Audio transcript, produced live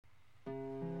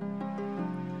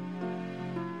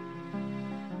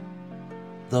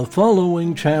The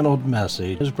following channeled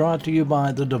message is brought to you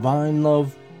by the Divine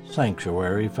Love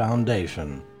Sanctuary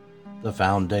Foundation. The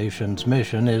Foundation's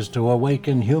mission is to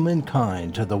awaken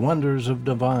humankind to the wonders of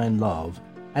divine love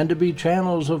and to be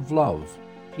channels of love,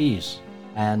 peace,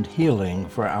 and healing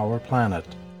for our planet.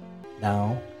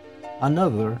 Now,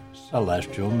 another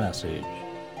celestial message.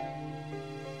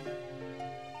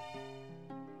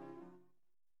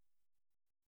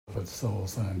 Beloved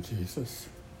souls, I'm Jesus.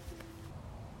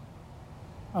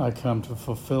 I come to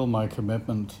fulfill my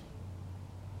commitment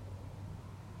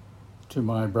to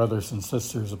my brothers and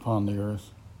sisters upon the earth,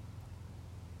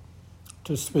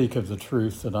 to speak of the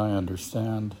truth that I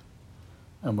understand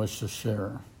and wish to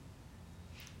share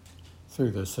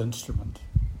through this instrument.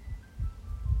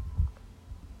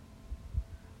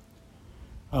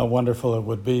 How wonderful it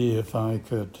would be if I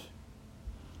could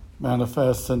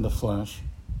manifest in the flesh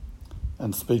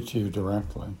and speak to you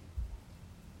directly.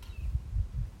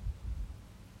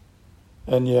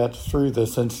 And yet, through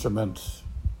this instrument,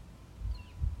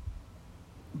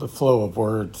 the flow of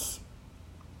words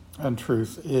and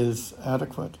truth is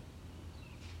adequate,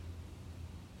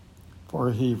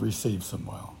 for he receives them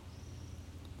well.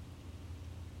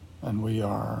 And we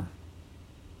are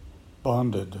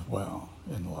bonded well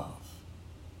in love.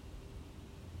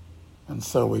 And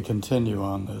so we continue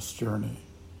on this journey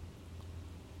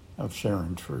of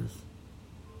sharing truth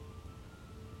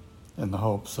in the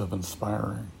hopes of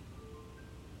inspiring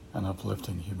and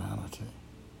uplifting humanity.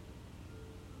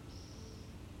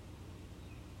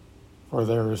 For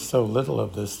there is so little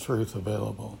of this truth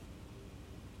available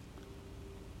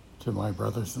to my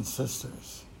brothers and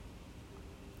sisters.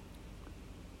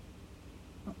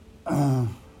 They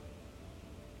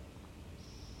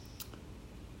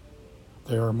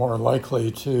are more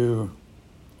likely to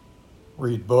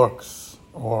read books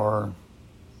or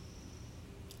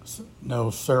know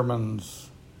sermons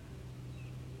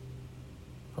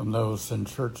from those in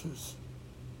churches.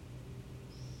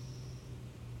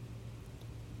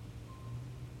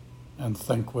 And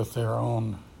think with their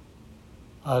own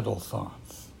idle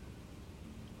thoughts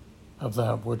of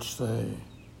that which they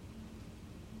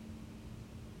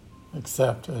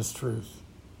accept as truth,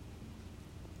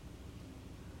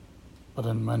 but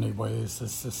in many ways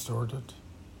is distorted,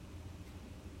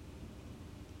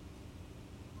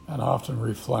 and often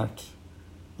reflect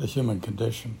the human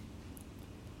condition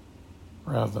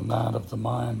rather than that of the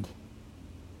mind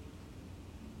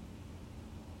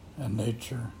and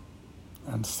nature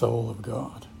and soul of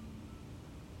God.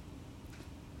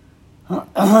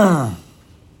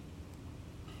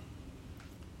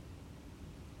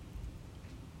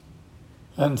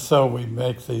 And so we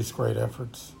make these great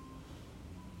efforts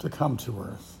to come to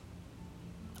earth,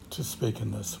 to speak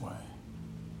in this way,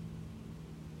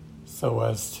 so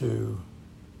as to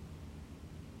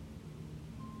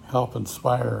help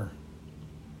inspire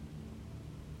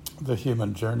the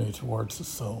human journey towards the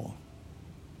soul,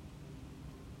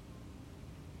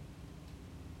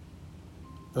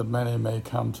 that many may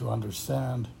come to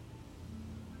understand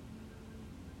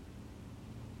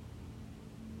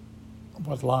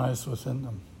what lies within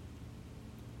them,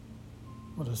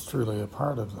 what is truly a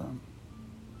part of them.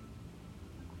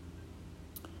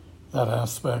 That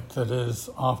aspect that is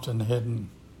often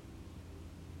hidden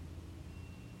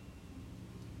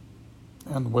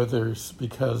and withers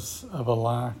because of a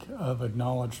lack of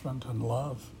acknowledgement and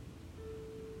love.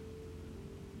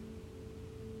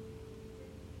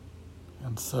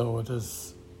 And so it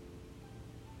is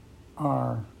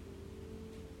our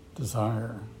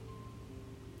desire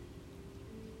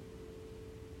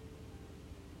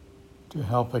to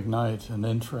help ignite an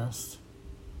interest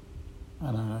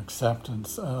and an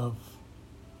acceptance of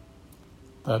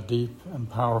that deep and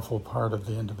powerful part of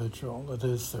the individual that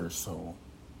is their soul.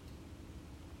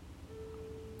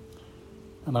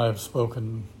 And I have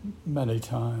spoken many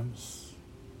times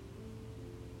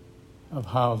of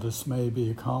how this may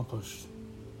be accomplished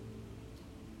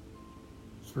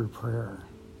through prayer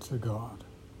to God,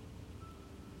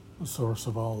 the source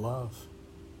of all love,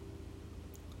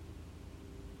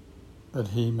 that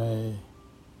he may,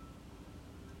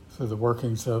 through the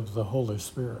workings of the Holy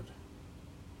Spirit,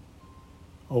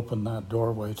 open that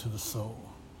doorway to the soul,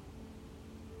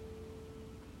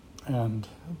 and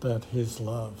that his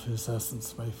love, his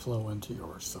essence may flow into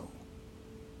your soul.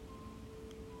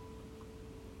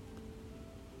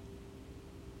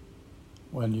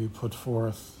 When you put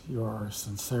forth your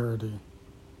sincerity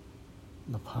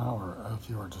and the power of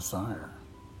your desire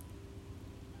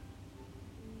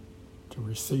to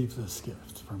receive this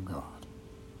gift from God,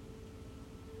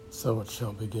 so it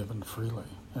shall be given freely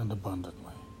and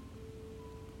abundantly.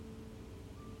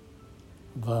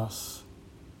 Thus,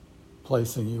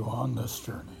 placing you on this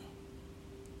journey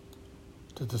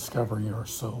to discovering your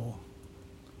soul.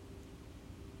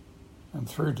 And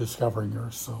through discovering your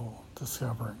soul,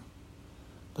 discovering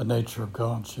the nature of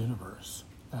God's universe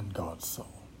and God's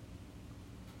soul.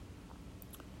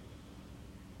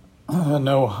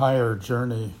 No higher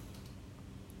journey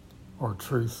or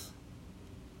truth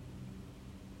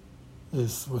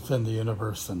is within the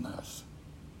universe than this.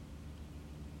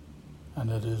 And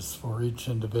it is for each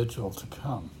individual to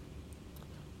come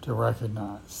to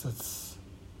recognize its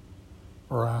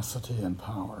veracity and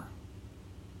power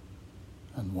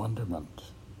and wonderment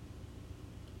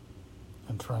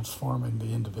in transforming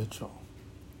the individual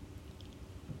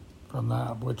from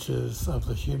that which is of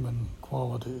the human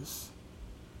qualities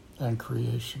and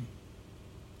creation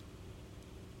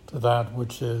to that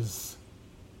which is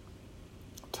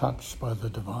touched by the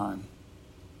divine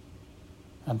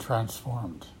and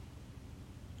transformed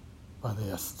by the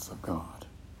essence of God.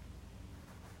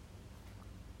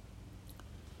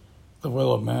 The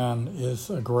will of man is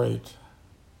a great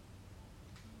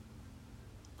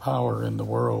power in the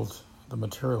world, the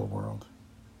material world.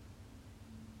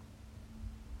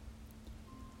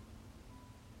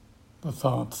 The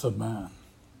thoughts of man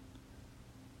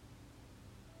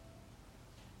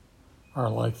are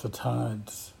like the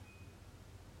tides.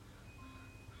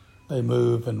 They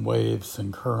move in waves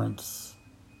and currents,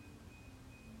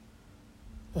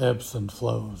 ebbs and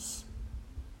flows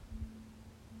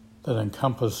that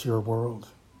encompass your world.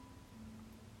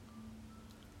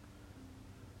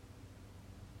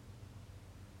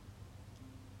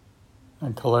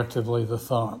 And collectively, the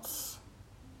thoughts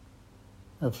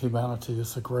of humanity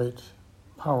is a great,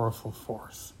 powerful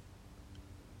force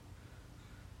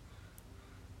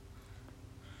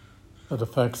that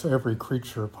affects every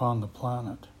creature upon the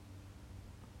planet,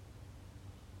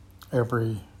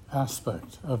 every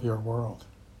aspect of your world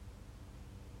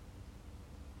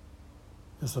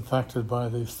is affected by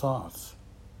these thoughts.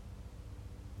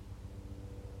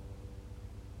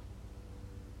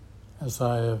 As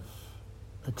I have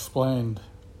explained,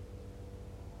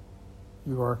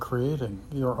 you are creating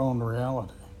your own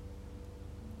reality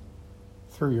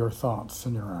through your thoughts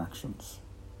and your actions.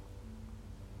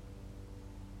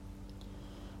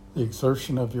 The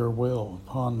exertion of your will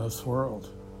upon this world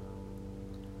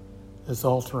is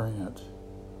altering it,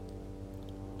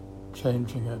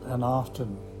 changing it, and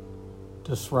often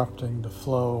disrupting the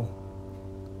flow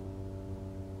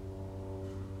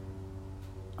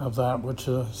of that which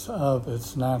is of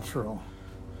its natural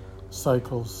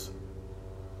cycles,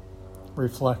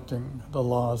 reflecting the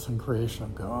laws and creation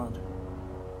of God.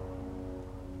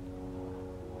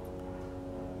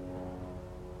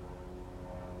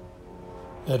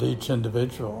 Yet each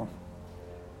individual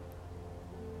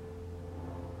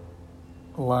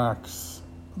lacks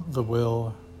the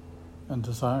will and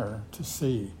desire to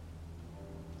see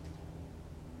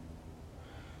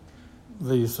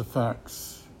these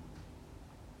effects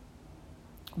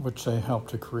which they help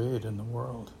to create in the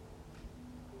world.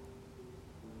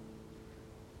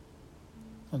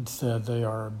 Instead, they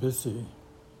are busy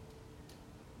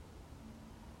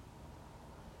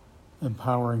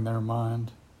empowering their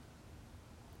mind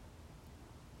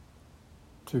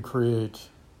to create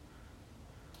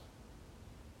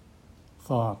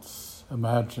thoughts,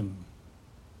 imagine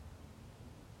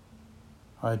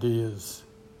ideas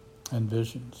and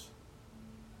visions,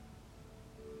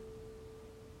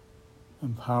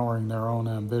 empowering their own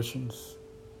ambitions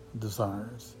and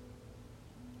desires,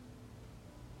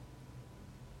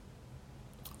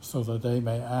 so that they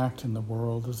may act in the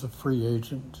world as a free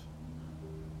agent,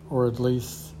 or at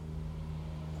least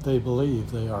they believe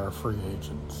they are free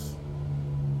agents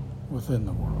within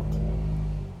the world.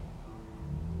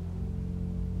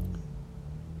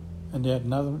 And yet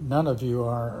none of you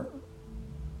are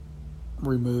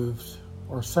removed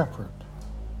or separate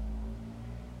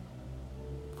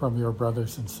from your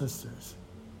brothers and sisters.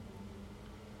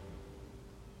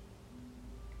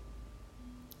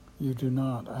 You do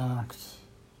not act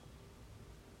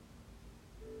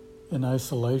in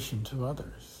isolation to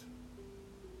others.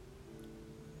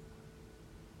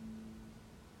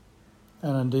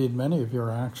 And indeed, many of your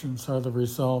actions are the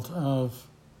result of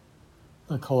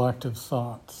the collective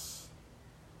thoughts,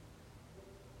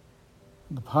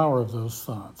 the power of those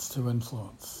thoughts to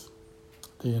influence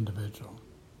the individual.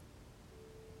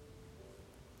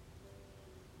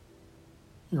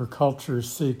 Your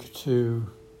cultures seek to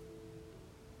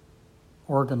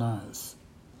organize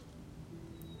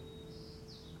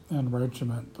and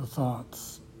regiment the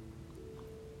thoughts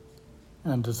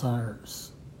and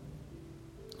desires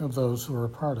of those who are a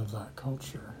part of that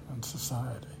culture and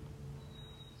society.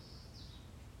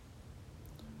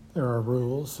 There are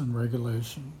rules and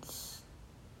regulations,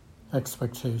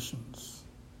 expectations.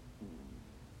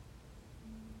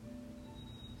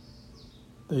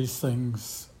 These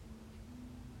things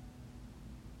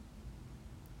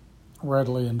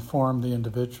readily inform the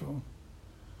individual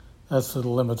as to the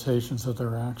limitations of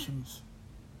their actions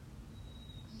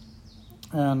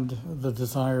and the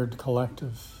desired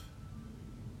collective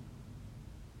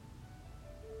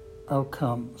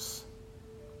outcomes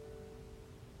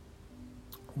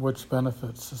which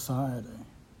benefit society.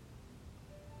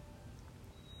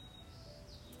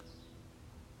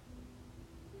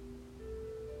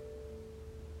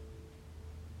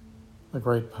 The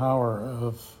great power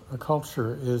of a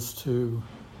culture is to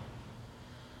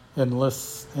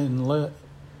enlist the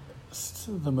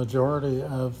majority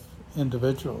of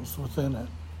individuals within it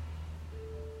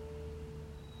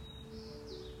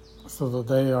so that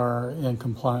they are in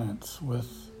compliance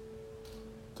with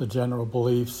the general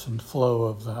beliefs and flow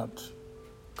of that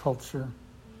culture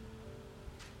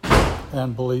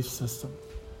and belief system.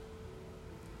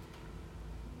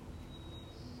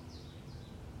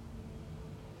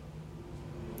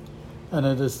 And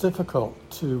it is difficult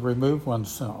to remove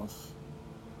oneself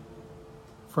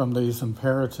from these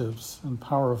imperatives and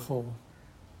powerful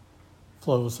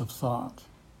flows of thought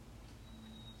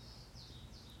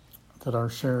that are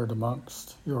shared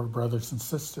amongst your brothers and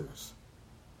sisters.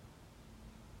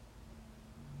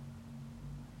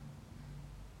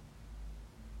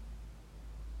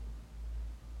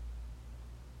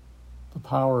 The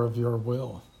power of your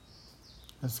will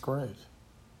is great.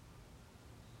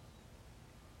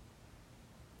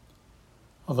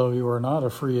 Although you are not a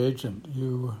free agent,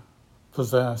 you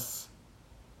possess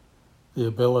the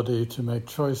ability to make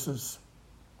choices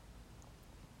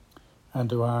and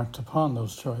to act upon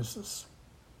those choices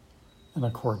in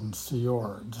accordance to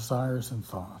your desires and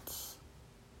thoughts.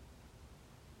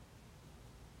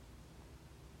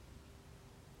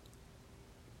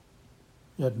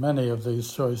 Yet many of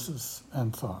these choices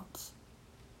and thoughts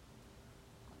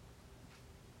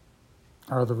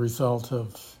are the result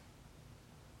of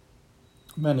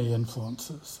many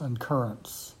influences and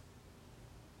currents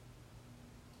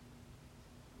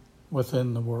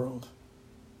within the world.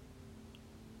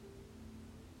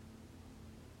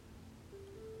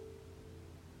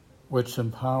 Which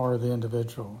empower the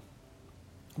individual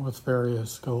with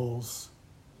various goals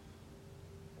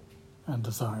and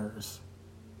desires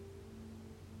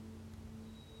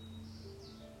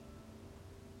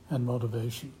and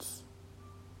motivations,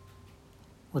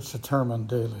 which determine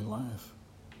daily life.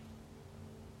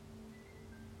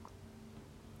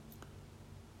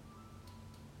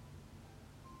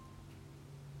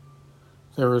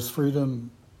 There is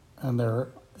freedom and there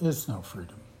is no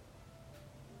freedom.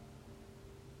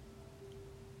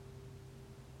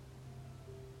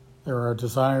 There are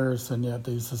desires, and yet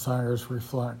these desires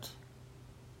reflect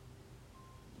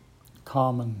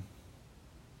common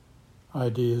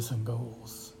ideas and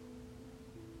goals.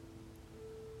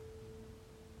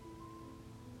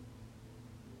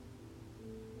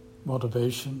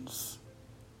 Motivations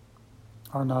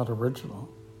are not original.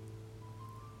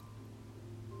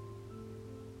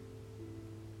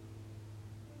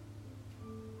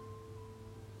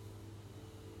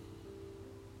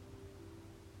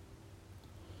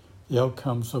 The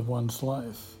outcomes of one's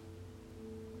life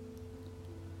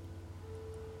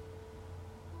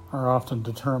are often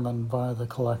determined by the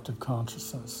collective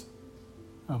consciousness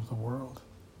of the world.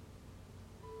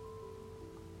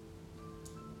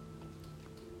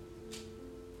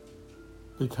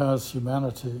 Because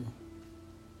humanity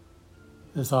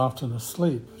is often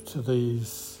asleep to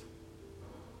these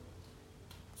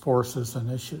forces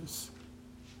and issues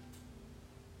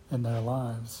in their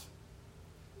lives,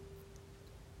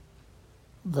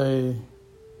 they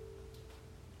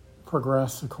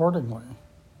progress accordingly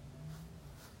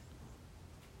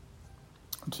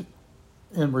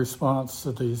in response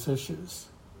to these issues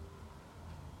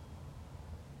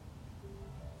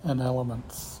and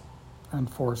elements and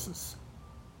forces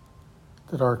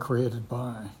that are created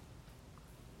by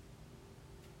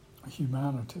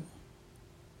humanity.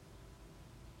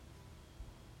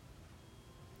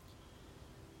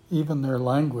 Even their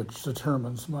language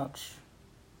determines much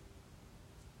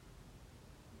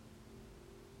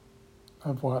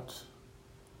of what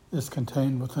is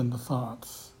contained within the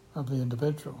thoughts of the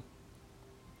individual.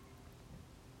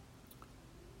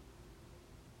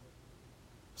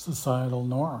 Societal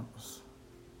norms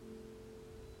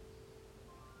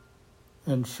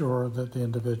ensure that the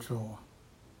individual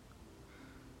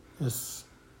is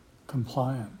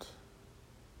compliant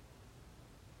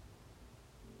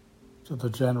to the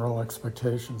general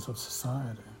expectations of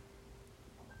society.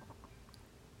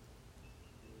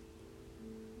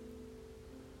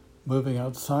 moving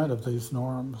outside of these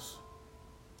norms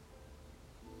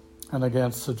and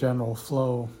against the general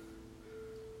flow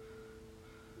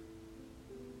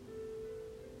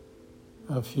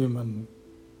of human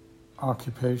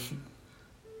occupation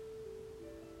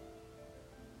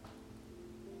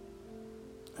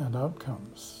and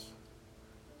outcomes,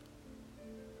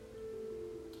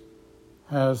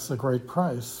 has a great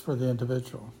price for the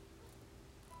individual.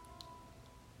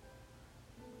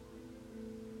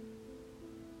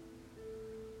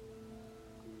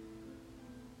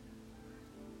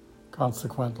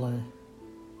 Consequently,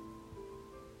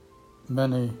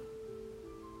 many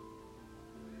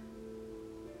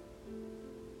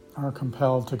are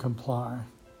compelled to comply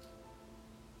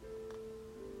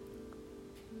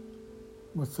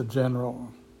with the general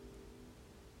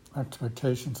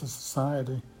expectations of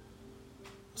society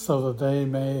so that they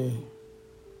may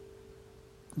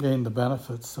gain the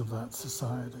benefits of that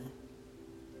society.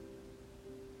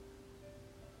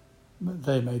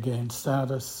 They may gain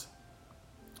status,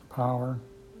 power,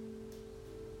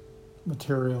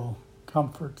 material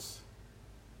comforts,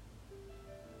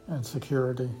 and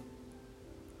security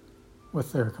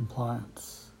with their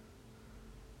compliance.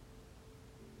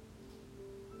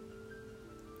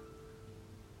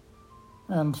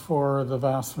 And for the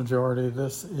vast majority,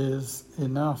 this is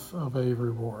enough of a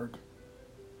reward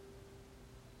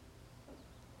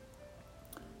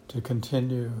to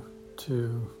continue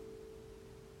to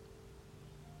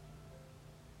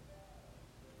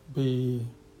be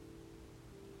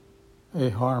a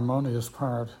harmonious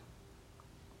part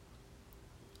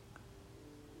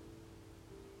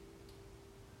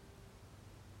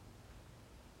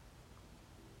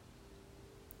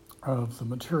of the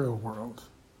material world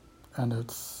and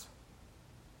its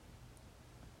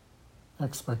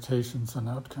expectations and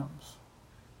outcomes.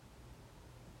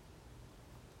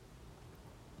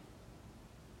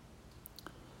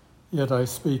 Yet I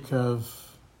speak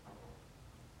of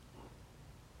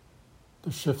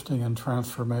the shifting and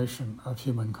transformation of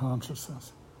human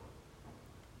consciousness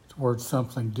towards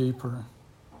something deeper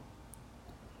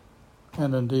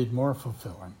and indeed more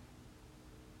fulfilling.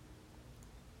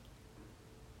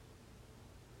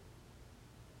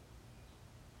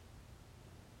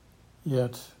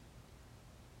 Yet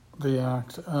the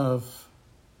act of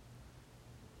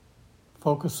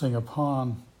focusing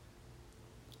upon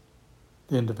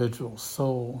the individual's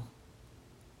soul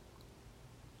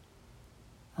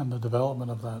and the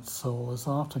development of that soul is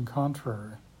often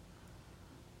contrary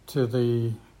to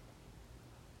the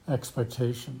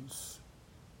expectations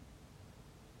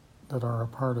that are a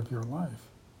part of your life.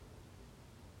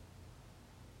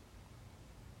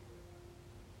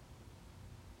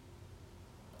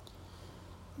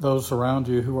 Those around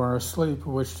you who are asleep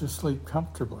wish to sleep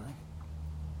comfortably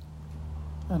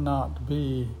and not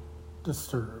be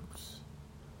disturbed.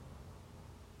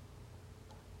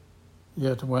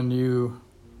 Yet when you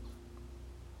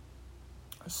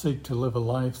seek to live a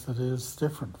life that is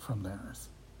different from theirs,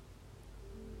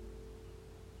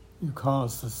 you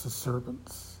cause this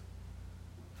disturbance.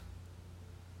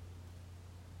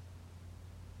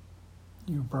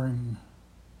 You bring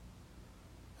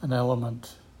an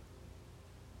element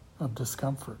of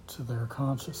discomfort to their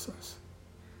consciousness.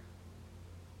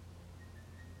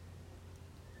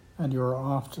 And you are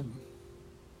often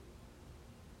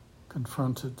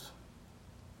confronted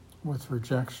with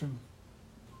rejection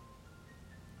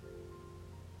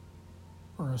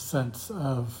or a sense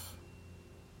of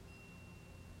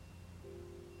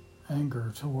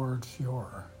anger towards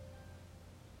your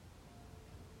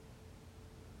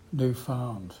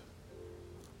newfound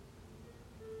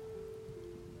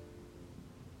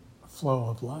flow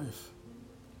of life.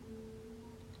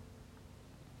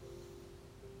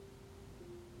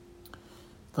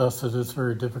 Thus, it is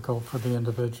very difficult for the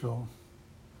individual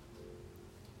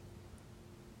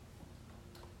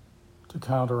to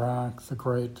counteract the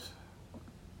great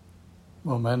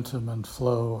momentum and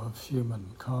flow of human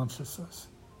consciousness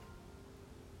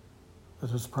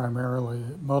that is primarily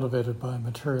motivated by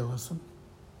materialism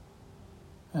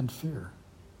and fear.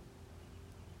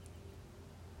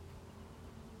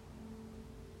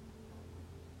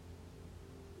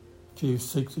 Few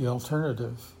seek the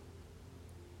alternative,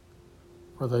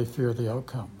 for they fear the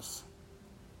outcomes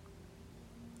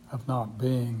of not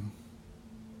being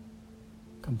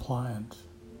compliant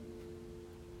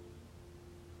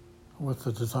with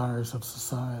the desires of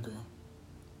society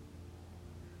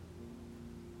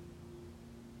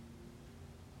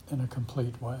in a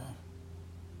complete way.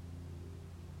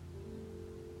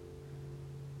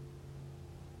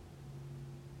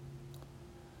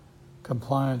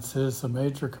 Compliance is a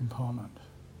major component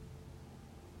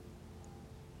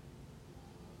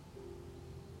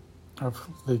of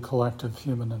the collective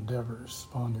human endeavors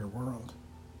upon your world.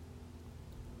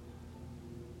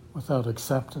 Without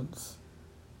acceptance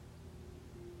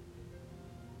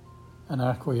and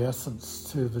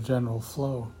acquiescence to the general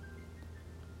flow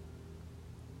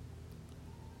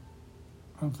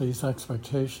of these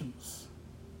expectations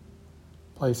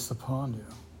placed upon you,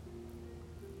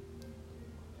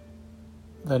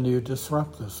 then you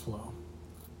disrupt this flow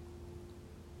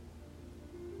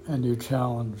and you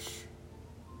challenge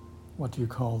what you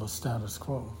call the status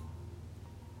quo.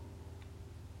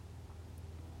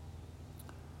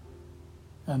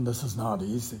 And this is not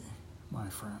easy, my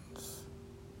friends.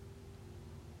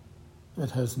 It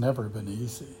has never been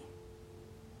easy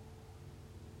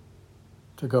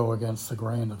to go against the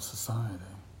grain of society.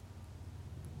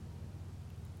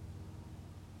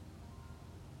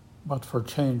 But for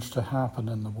change to happen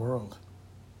in the world,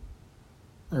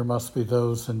 there must be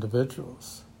those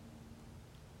individuals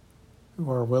who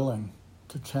are willing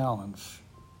to challenge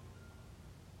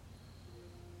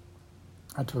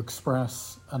and to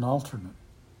express an alternative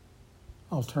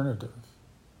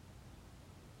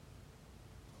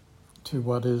to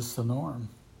what is the norm.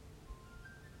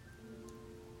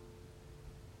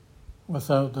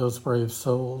 Without those brave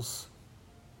souls,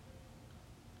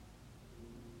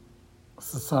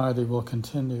 society will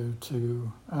continue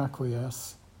to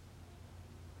acquiesce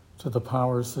to the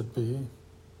powers that be,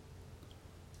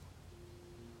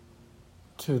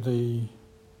 to the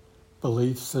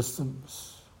belief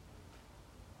systems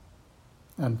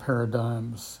and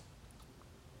paradigms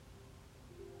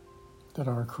that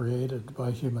are created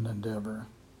by human endeavor.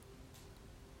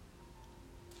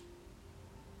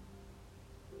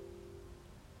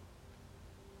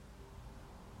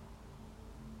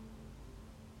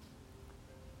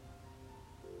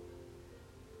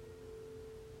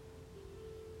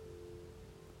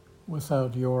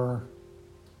 Without your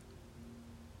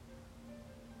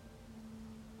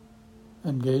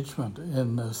engagement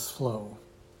in this flow,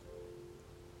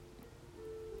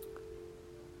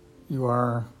 you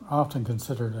are often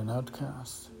considered an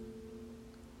outcast,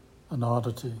 an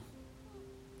oddity,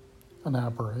 an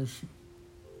aberration.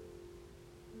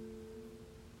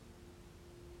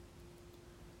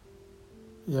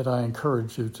 Yet I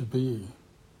encourage you to be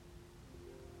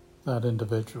that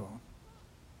individual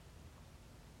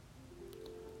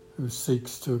who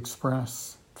seeks to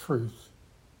express truth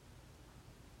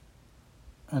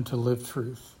and to live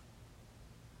truth,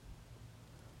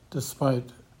 despite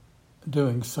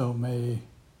doing so may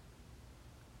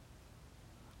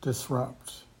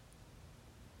disrupt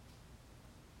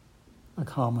the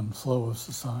common flow of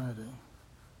society.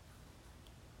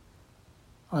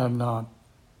 I am not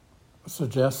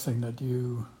suggesting that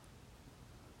you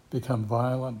become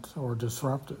violent or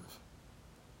disruptive.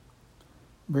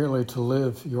 Merely to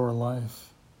live your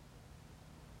life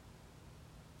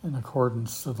in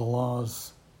accordance to the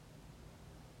laws,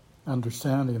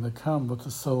 understanding that come with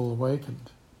the soul awakened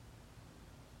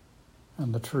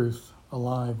and the truth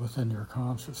alive within your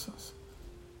consciousness.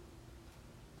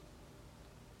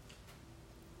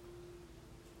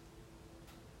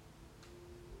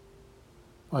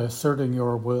 By asserting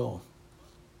your will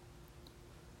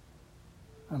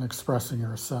and expressing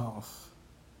yourself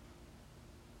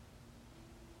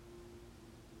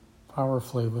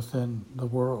powerfully within the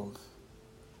world,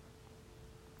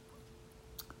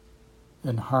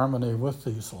 in harmony with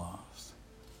these laws,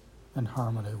 in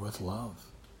harmony with love,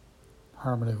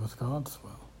 harmony with God's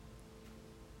will,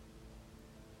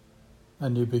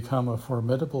 then you become a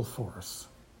formidable force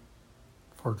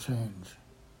for change.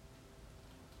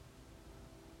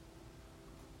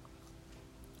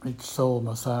 Each soul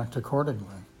must act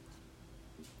accordingly,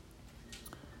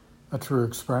 a true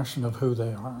expression of who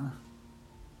they are,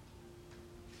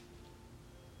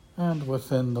 and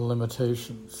within the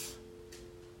limitations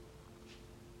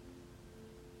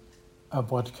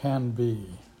of what can be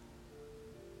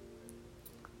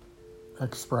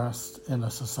expressed in a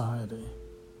society.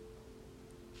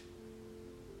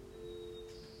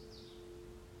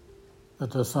 That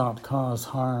does not cause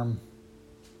harm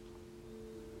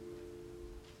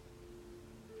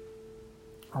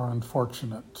or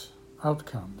unfortunate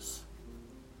outcomes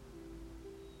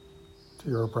to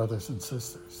your brothers and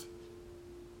sisters.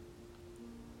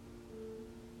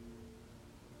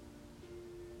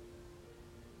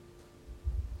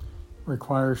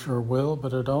 Requires your will,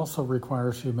 but it also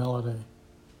requires humility,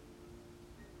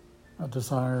 a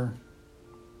desire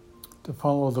to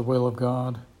follow the will of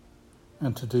God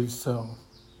and to do so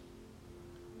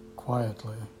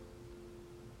quietly,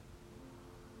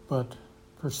 but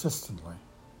persistently,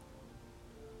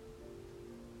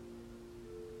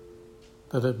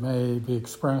 that it may be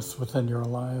expressed within your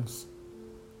lives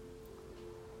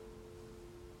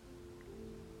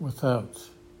without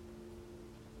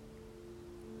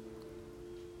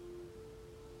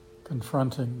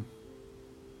confronting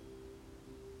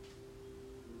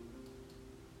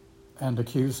and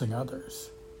accusing others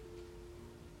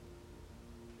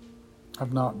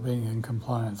of not being in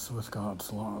compliance with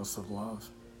God's laws of love.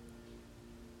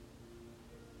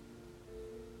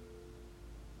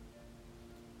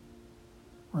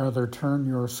 Rather, turn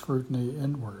your scrutiny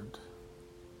inward.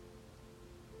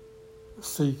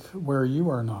 Seek where you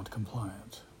are not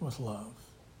compliant with love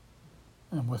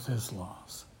and with His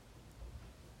laws.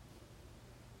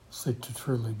 Seek to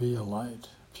truly be a light,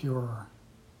 pure,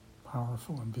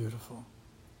 powerful, and beautiful.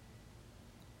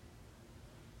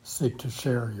 Seek to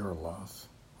share your love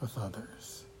with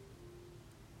others,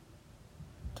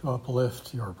 to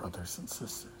uplift your brothers and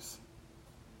sisters,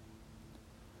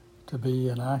 to be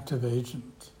an active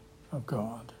agent of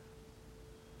God,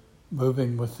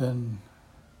 moving within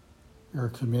your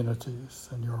communities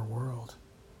and your world.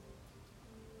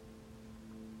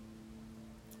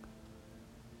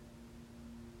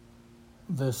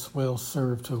 This will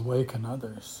serve to awaken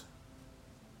others.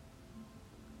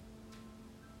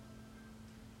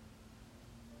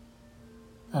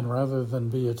 And rather than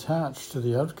be attached to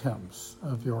the outcomes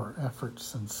of your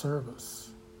efforts and service,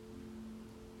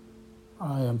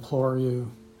 I implore you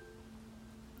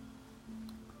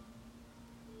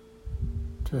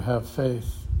to have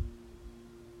faith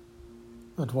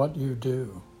that what you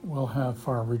do will have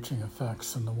far-reaching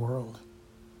effects in the world,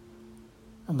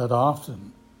 and that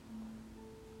often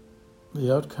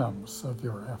the outcomes of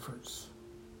your efforts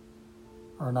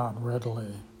are not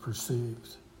readily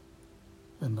perceived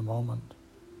in the moment.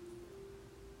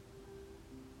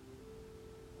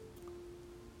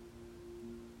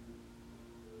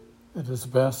 It is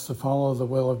best to follow the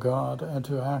will of God and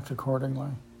to act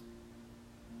accordingly,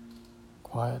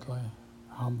 quietly,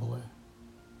 humbly,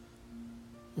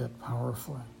 yet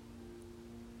powerfully.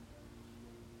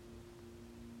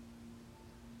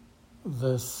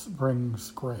 This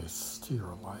brings grace to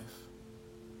your life.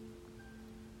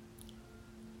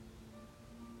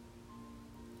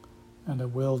 And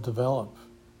it will develop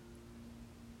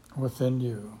within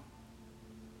you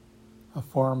a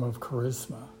form of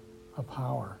charisma, a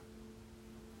power,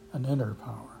 an inner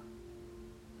power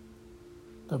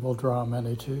that will draw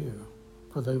many to you,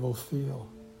 for they will feel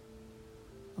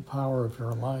the power of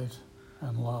your light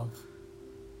and love,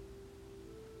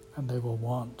 and they will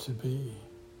want to be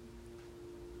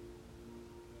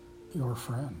your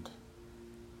friend.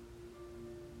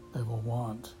 They will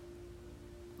want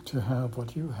to have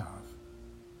what you have,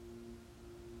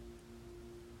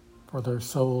 for their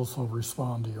souls will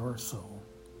respond to your soul.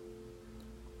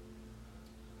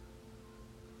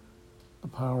 The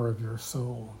power of your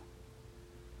soul,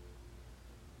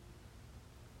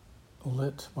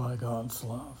 lit by God's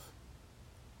love,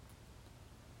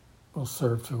 will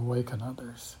serve to awaken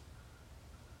others.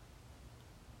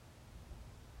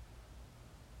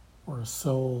 For a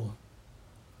soul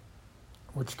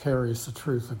which carries the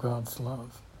truth of God's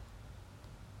love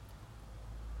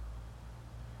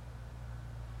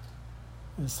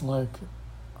is like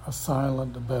a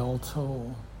silent bell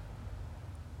toll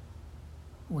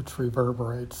which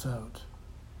reverberates out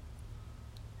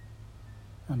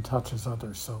and touches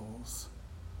other souls,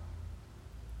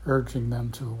 urging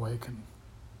them to awaken,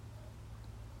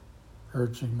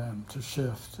 urging them to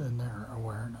shift in their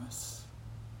awareness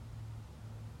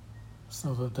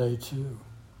so that they too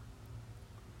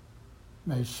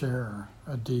may share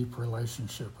a deep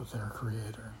relationship with their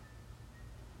Creator,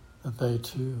 that they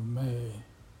too may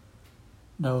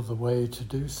know the way to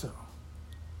do so,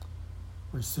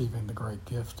 receiving the great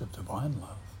gift of divine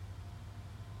love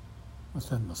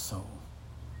within the soul.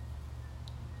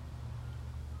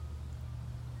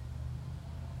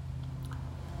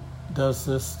 Does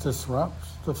this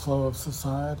disrupt the flow of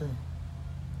society?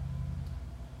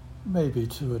 Maybe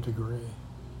to a degree,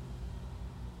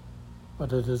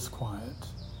 but it is quiet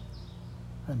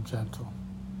and gentle.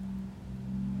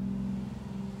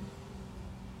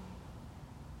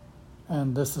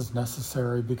 And this is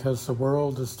necessary because the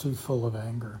world is too full of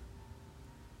anger,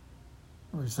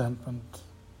 resentment,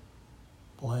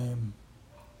 blame,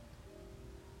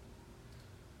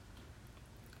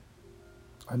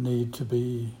 a need to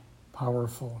be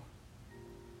powerful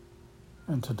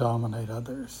and to dominate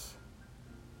others.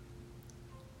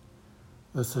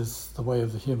 This is the way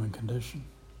of the human condition,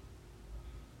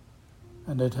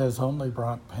 and it has only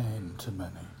brought pain to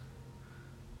many.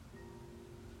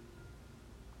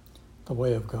 The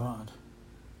way of God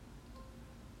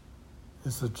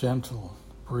is a gentle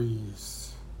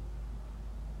breeze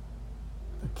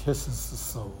that kisses the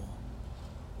soul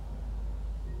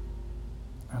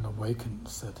and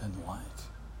awakens it in light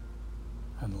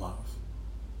and love.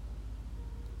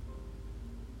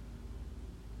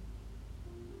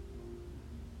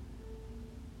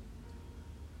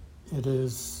 It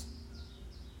is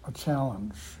a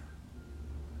challenge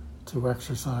to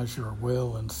exercise your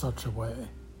will in such a way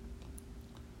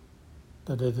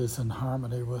that it is in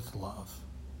harmony with love,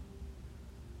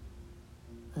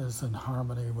 is in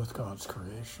harmony with God's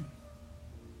creation.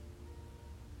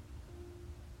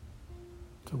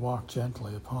 To walk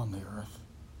gently upon the earth,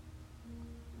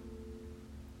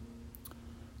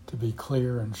 to be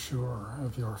clear and sure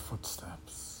of your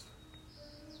footsteps,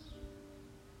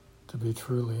 to be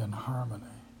truly in harmony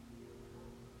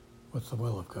with the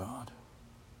will of God.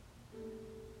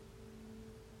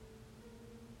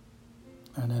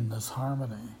 And in this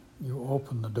harmony, you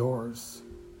open the doors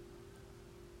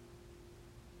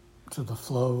to the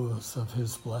flows of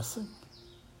His blessing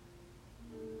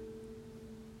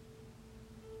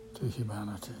to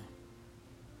humanity.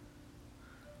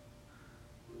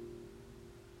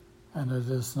 And it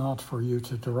is not for you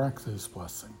to direct these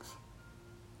blessings,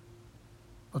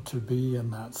 but to be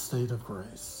in that state of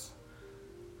grace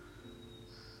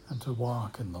and to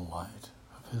walk in the light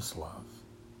of His love.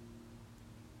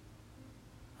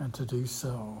 And to do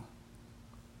so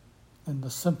in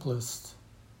the simplest,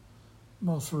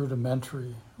 most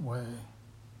rudimentary way,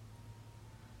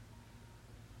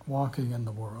 walking in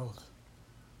the world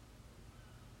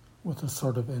with a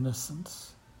sort of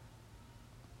innocence,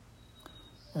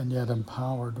 and yet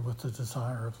empowered with the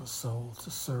desire of the soul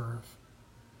to serve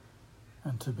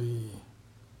and to be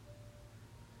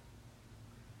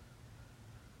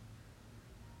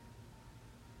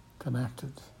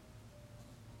connected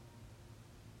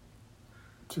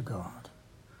to God,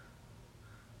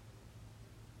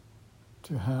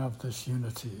 to have this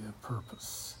unity of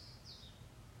purpose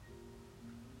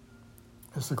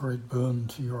is a great boon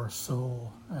to your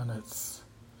soul and its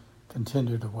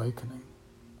continued awakening.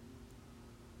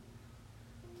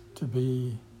 To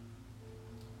be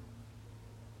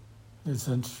His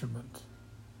instrument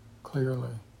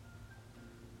clearly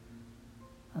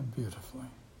and beautifully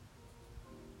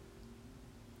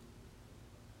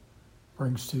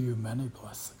brings to you many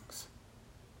blessings,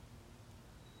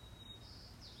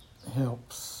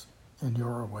 helps in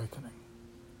your awakening.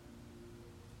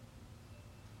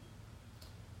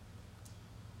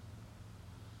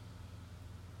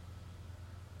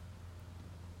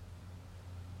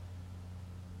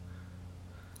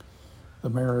 The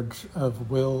marriage of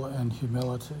will and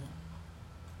humility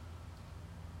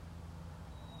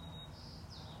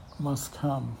must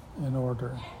come in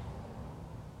order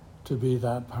to be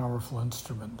that powerful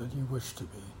instrument that you wish to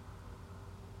be.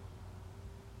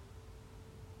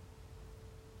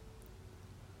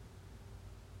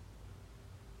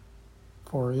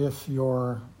 For if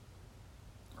your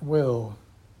will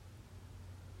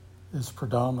is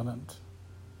predominant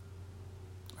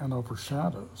and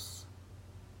overshadows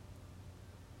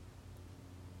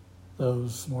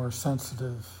those more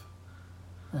sensitive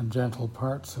and gentle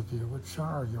parts of you which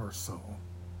are your soul,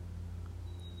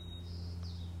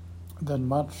 then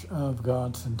much of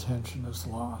God's intention is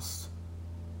lost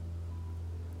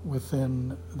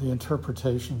within the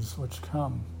interpretations which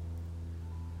come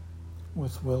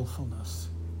with willfulness.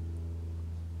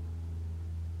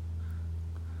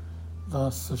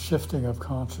 Thus, the shifting of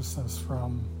consciousness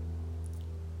from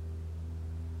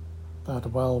that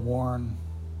well-worn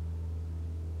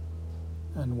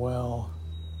and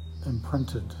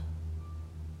well-imprinted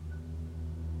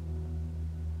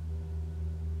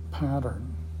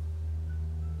pattern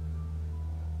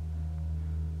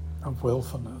of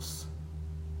willfulness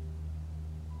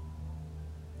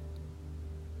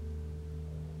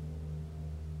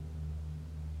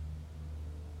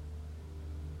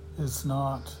is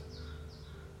not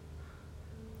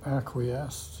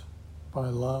acquiesced by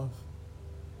love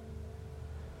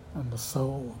and the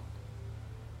soul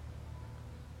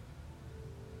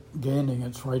gaining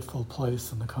its rightful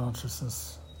place in the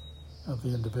consciousness of the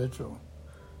individual,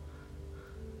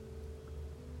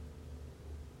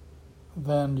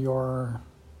 then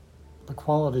the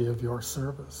quality of your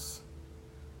service,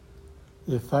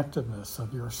 the effectiveness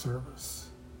of your service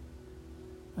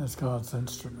as God's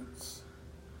instruments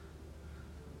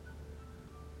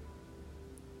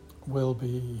will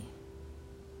be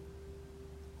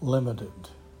limited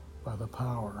by the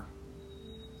power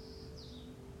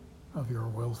of your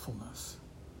willfulness.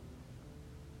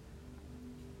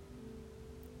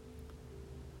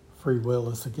 Free will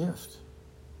is a gift.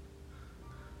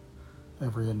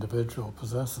 Every individual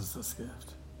possesses this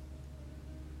gift,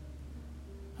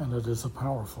 and it is a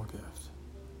powerful gift.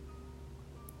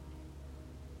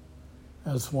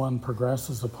 as one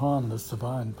progresses upon this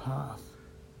divine path,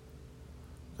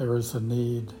 there is a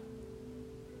need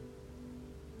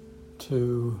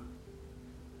to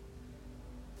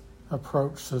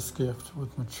approach this gift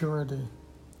with maturity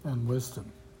and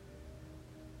wisdom,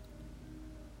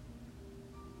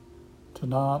 to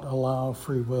not allow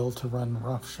free will to run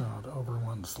roughshod over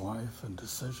one's life and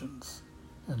decisions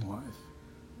in life,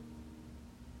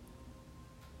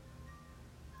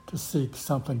 to seek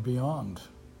something beyond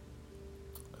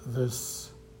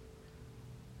this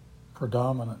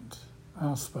predominant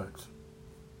aspect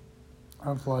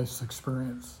of life's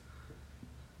experience.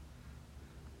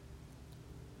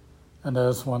 And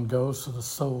as one goes to the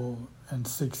soul and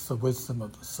seeks the wisdom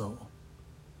of the soul,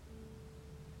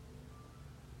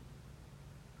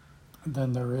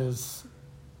 then there is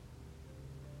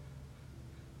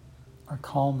a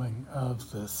calming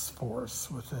of this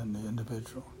force within the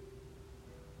individual,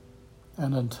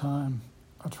 and in time,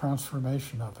 a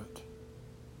transformation of it,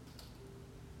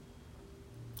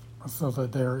 so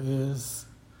that there is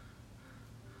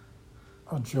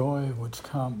a joy which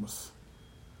comes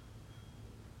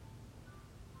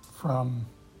from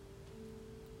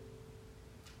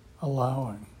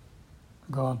allowing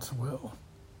God's will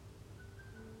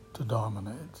to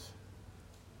dominate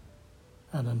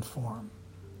and inform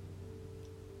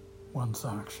one's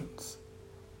actions.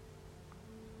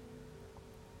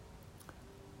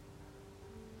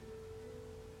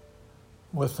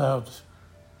 Without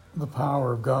the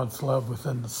power of God's love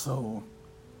within the soul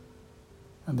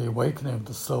and the awakening of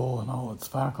the soul and all its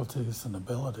faculties and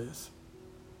abilities,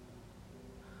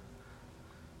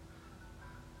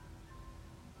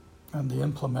 and the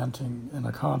implementing in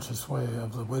a conscious way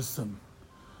of the wisdom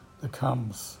that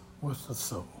comes with the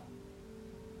soul,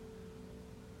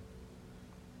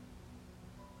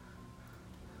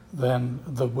 then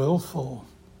the willful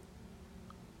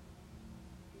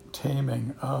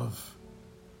taming of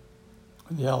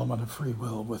the element of free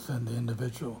will within the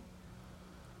individual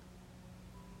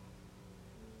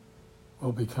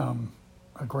will become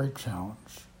a great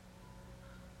challenge,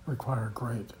 require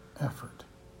great effort.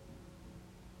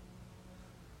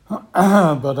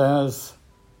 But as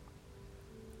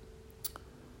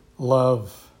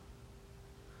love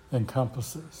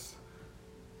encompasses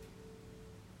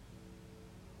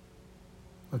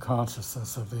the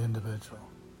consciousness of the individual,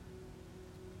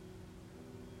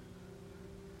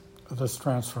 this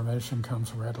transformation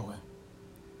comes readily.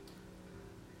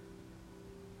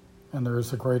 And there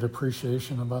is a great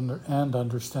appreciation of and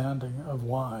understanding of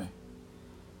why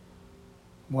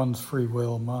one's free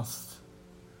will must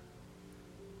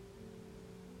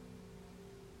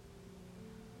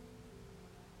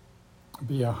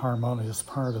be a harmonious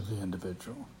part of the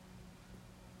individual,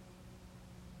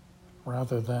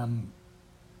 rather than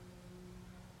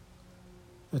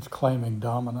it claiming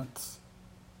dominance,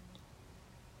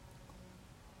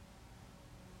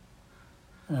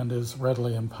 and is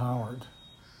readily empowered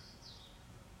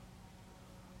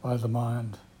by the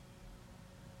mind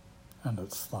and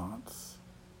its thoughts,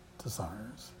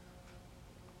 desires.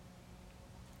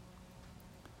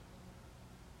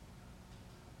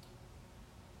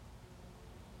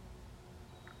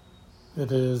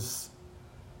 It is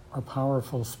a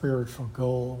powerful spiritual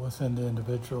goal within the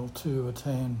individual to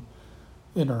attain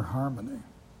inner harmony.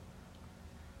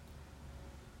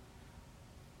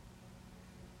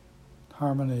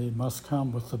 Harmony must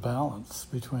come with the balance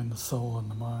between the soul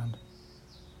and the mind,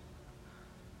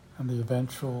 and the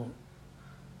eventual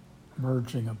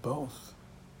merging of both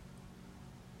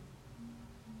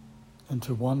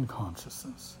into one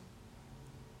consciousness,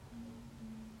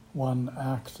 one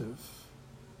active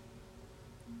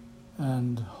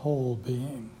and whole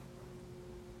being,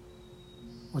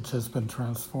 which has been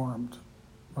transformed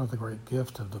by the great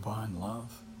gift of divine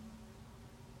love.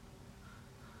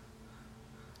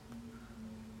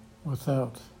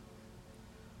 Without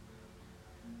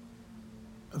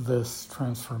this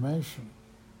transformation,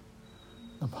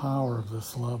 the power of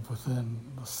this love within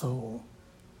the soul,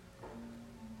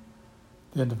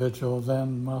 the individual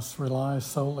then must rely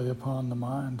solely upon the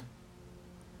mind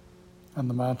and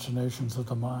the machinations of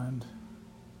the mind,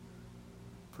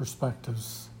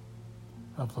 perspectives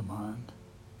of the mind,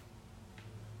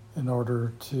 in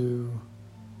order to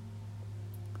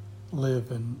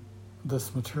live in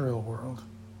this material world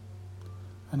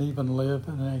and even live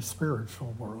in a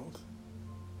spiritual world.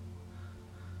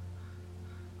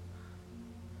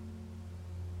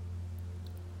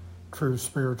 True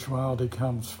spirituality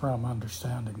comes from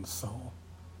understanding the soul.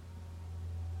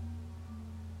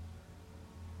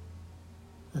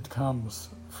 It comes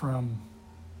from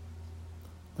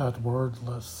that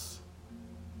wordless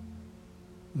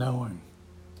knowing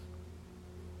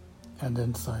and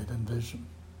insight and vision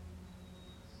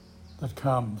that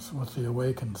comes with the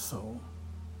awakened soul,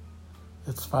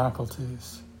 its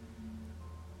faculties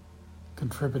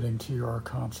contributing to your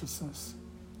consciousness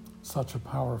in such a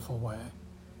powerful way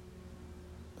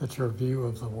that your view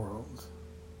of the world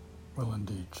will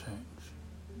indeed change.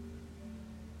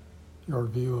 Your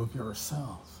view of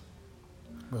yourself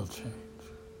will change.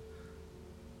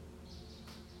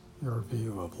 Your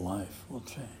view of life will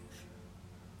change.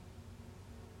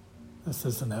 This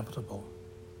is inevitable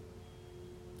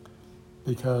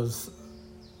because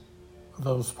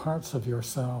those parts of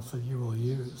yourself that you will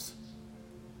use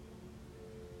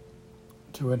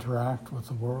to interact with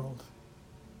the world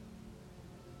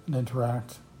and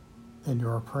interact in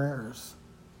your prayers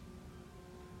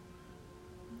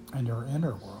and your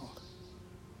inner world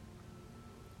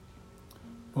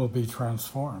will be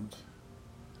transformed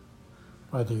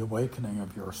by the awakening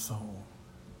of your soul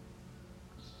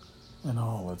in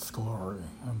all its glory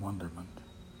and wonderment.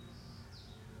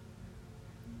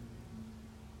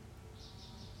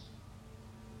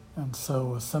 And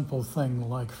so a simple thing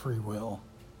like free will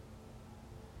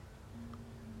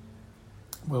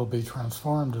be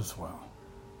transformed as well.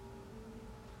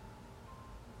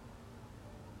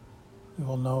 You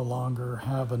will no longer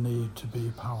have a need to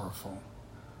be powerful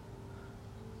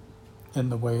in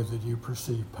the way that you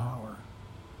perceive power.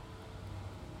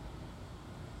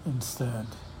 Instead,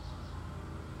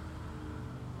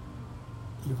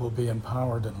 you will be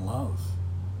empowered in love,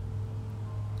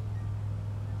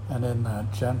 and in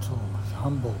that gentle,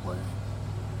 humble way,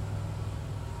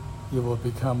 you will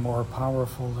become more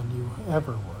powerful than you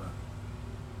ever were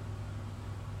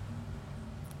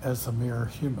as a mere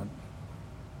human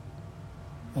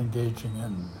engaging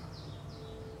in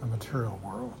the material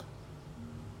world.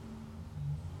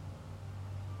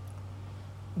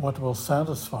 What will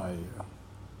satisfy you?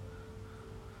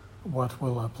 What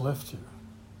will uplift you?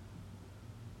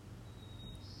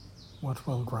 What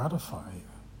will gratify you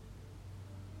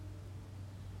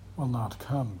will not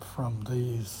come from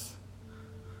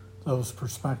those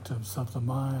perspectives of the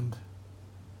mind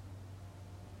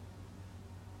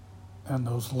and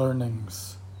those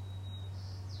learnings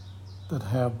that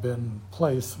have been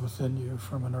placed within you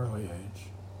from an early age.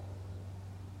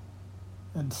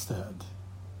 Instead,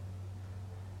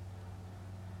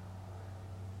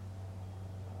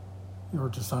 your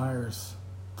desires,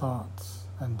 thoughts,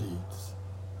 and deeds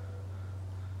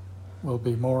will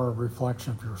be more a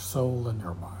reflection of your soul and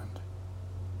your mind,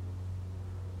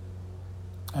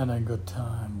 and in good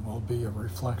time will be a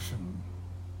reflection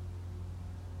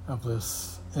of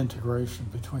this integration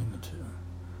between the two.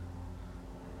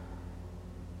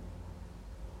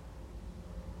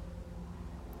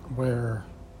 Where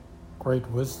great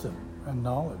wisdom and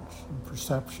knowledge and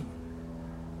perception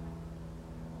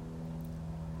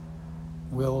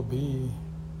will be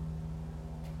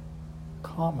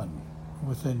common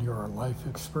within your life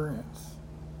experience.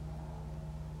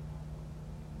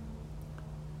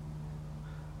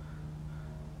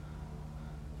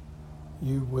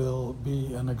 You will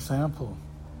be an example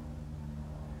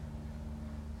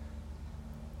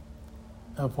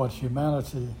of what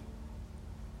humanity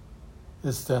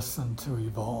is destined to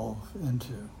evolve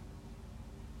into.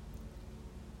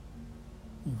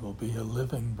 You will be a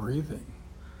living, breathing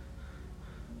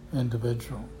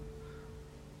individual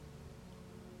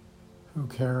who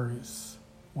carries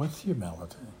with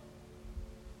humility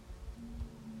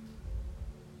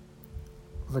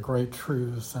the great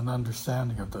truths and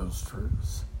understanding of those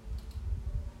truths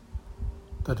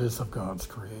that is of God's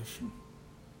creation.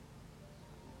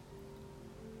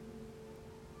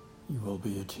 You will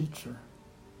be a teacher,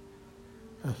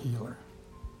 a healer,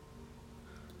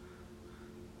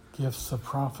 gifts of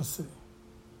prophecy,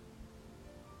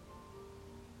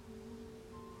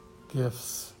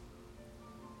 gifts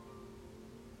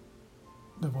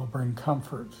that will bring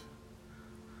comfort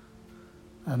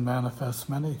and manifest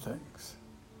many things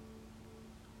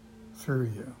through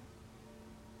you,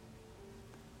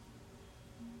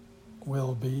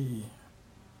 will be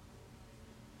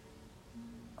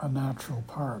a natural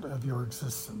part of your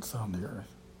existence on the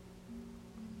earth.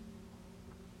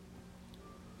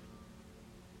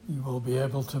 You will be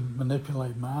able to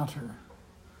manipulate matter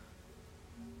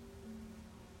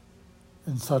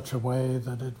in such a way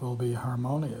that it will be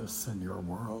harmonious in your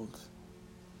world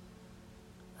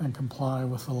and comply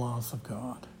with the laws of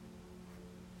God.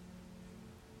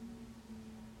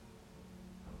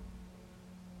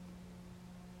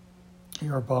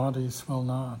 Your bodies will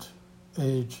not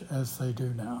age as they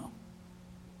do now,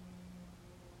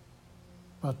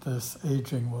 but this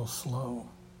aging will slow,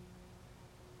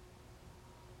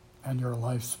 and your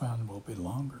lifespan will be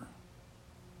longer.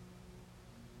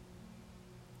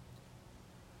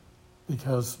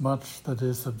 because much that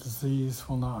is of disease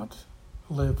will not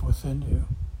live within you,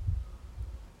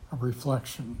 a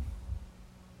reflection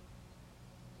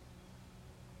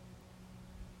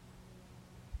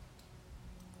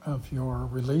of your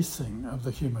releasing of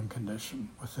the human condition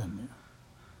within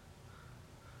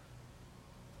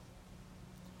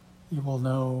you. You will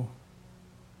know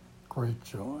great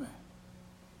joy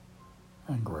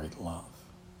and great love.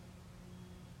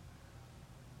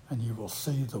 And you will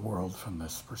see the world from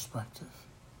this perspective.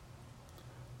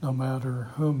 No matter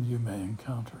whom you may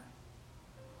encounter,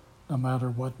 no matter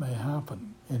what may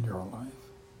happen in your life,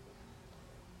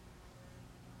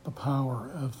 the power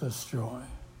of this joy,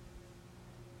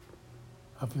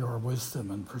 of your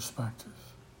wisdom and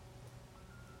perspective,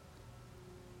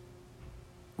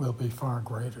 will be far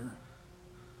greater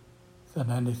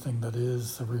than anything that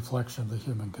is a reflection of the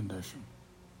human condition.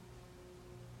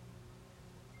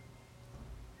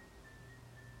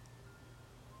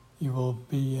 You will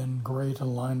be in great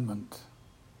alignment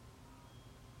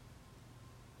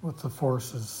with the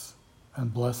forces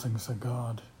and blessings that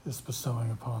God is bestowing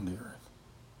upon the earth.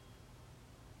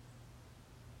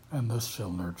 And this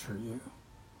shall nurture you.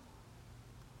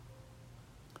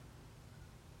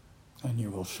 And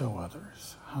you will show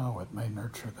others how it may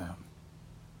nurture them.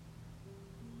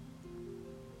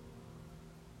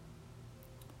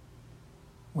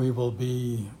 We will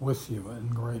be with you in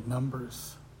great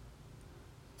numbers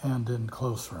and in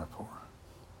close rapport.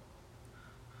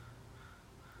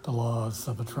 The laws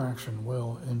of attraction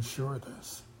will ensure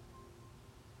this.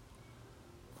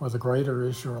 For the greater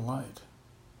is your light,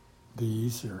 the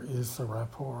easier is the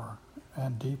rapport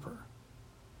and deeper,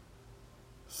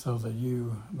 so that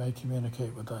you may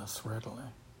communicate with us readily,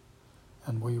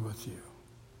 and we with you,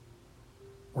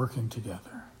 working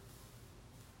together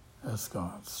as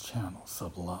God's channels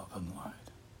of love and light.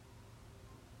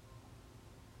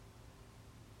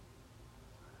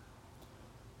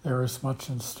 There is much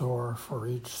in store for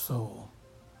each soul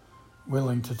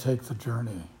willing to take the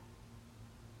journey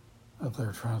of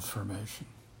their transformation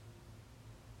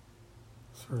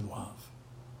through love.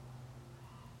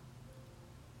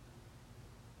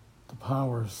 The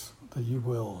powers that you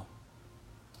will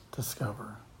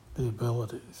discover, the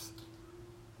abilities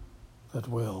that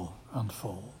will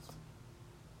unfold,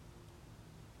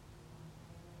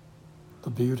 the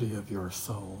beauty of your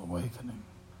soul awakening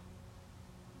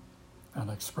and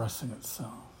expressing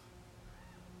itself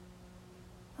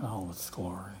in all its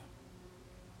glory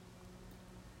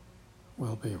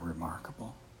will be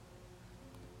remarkable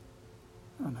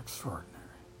and extraordinary.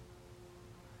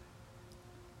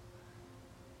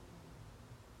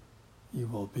 You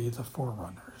will be the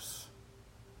forerunners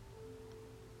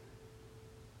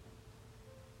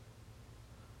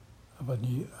of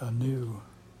a new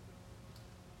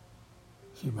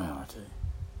humanity,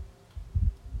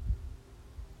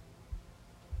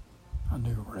 a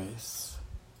new race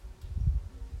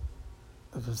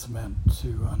that is meant to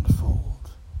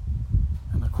unfold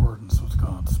in accordance with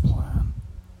God's plan,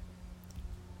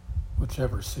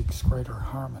 whichever seeks greater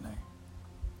harmony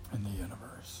in the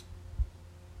universe.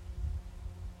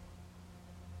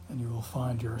 And you will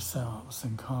find yourselves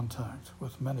in contact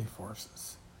with many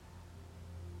forces,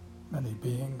 many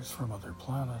beings from other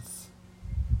planets,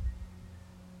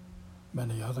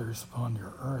 many others upon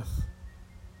your earth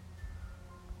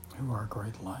who are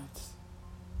great lights.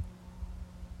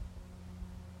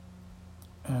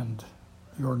 And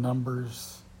your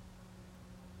numbers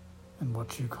in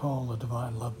what you call the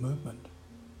Divine Love Movement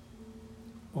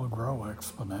will grow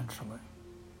exponentially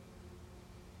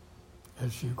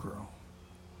as you grow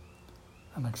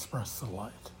and express the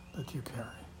light that you carry.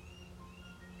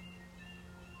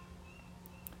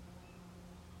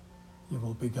 You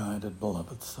will be guided,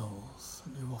 beloved souls,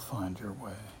 and you will find your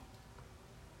way.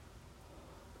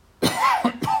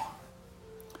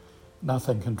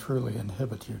 Nothing can truly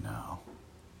inhibit you now,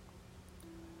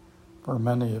 for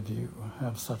many of you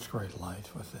have such great light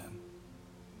within,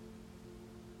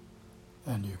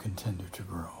 and you continue to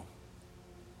grow.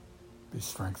 Be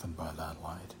strengthened by that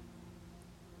light.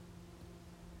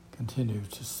 Continue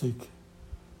to seek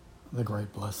the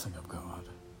great blessing of God,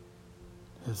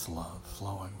 His love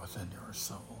flowing within your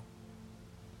soul.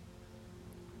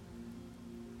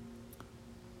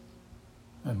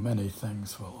 And many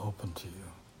things will open to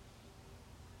you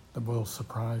that will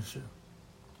surprise you,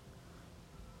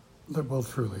 that will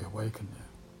truly awaken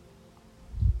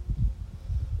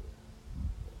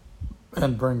you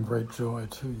and bring great joy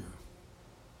to you.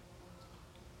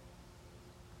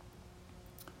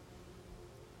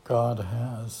 God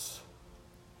has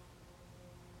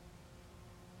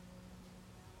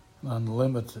an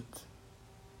unlimited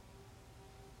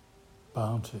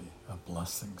bounty of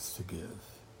blessings to give.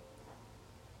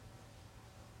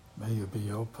 May you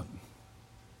be open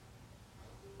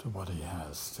to what he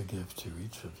has to give to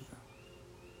each of you.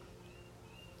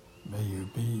 May you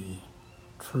be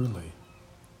truly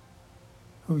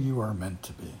who you are meant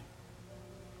to be.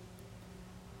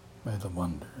 May the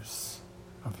wonders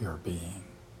of your being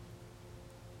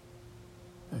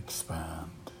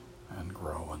expand and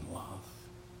grow in love,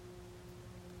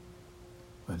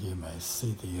 that you may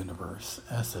see the universe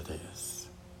as it is,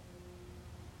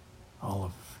 all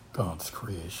of God's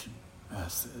creation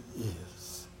as it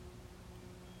is,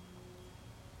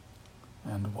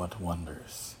 and what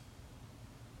wonders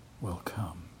will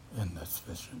come in this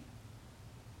vision.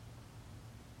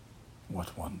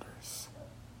 What wonders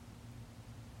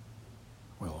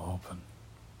will open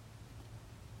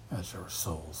as your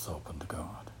souls open to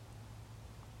God.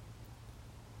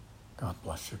 God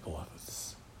bless you,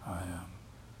 beloveds. I am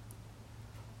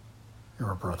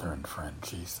your brother and friend,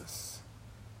 Jesus,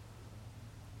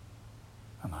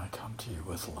 and I come to you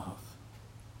with love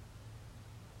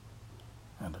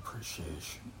and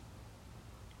appreciation,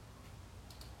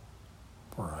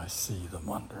 for I see the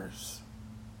wonders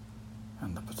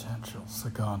and the potentials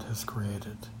that God has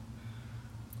created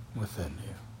within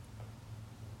you.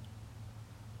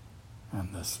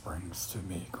 And this brings to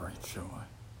me great joy,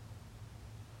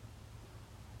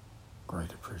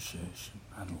 great appreciation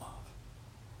and love.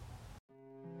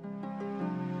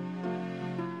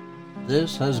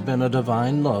 This has been a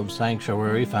Divine Love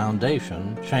Sanctuary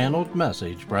Foundation channeled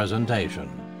message presentation.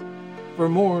 For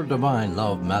more Divine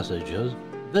Love messages,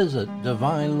 visit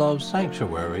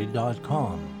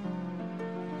divinelovesanctuary.com.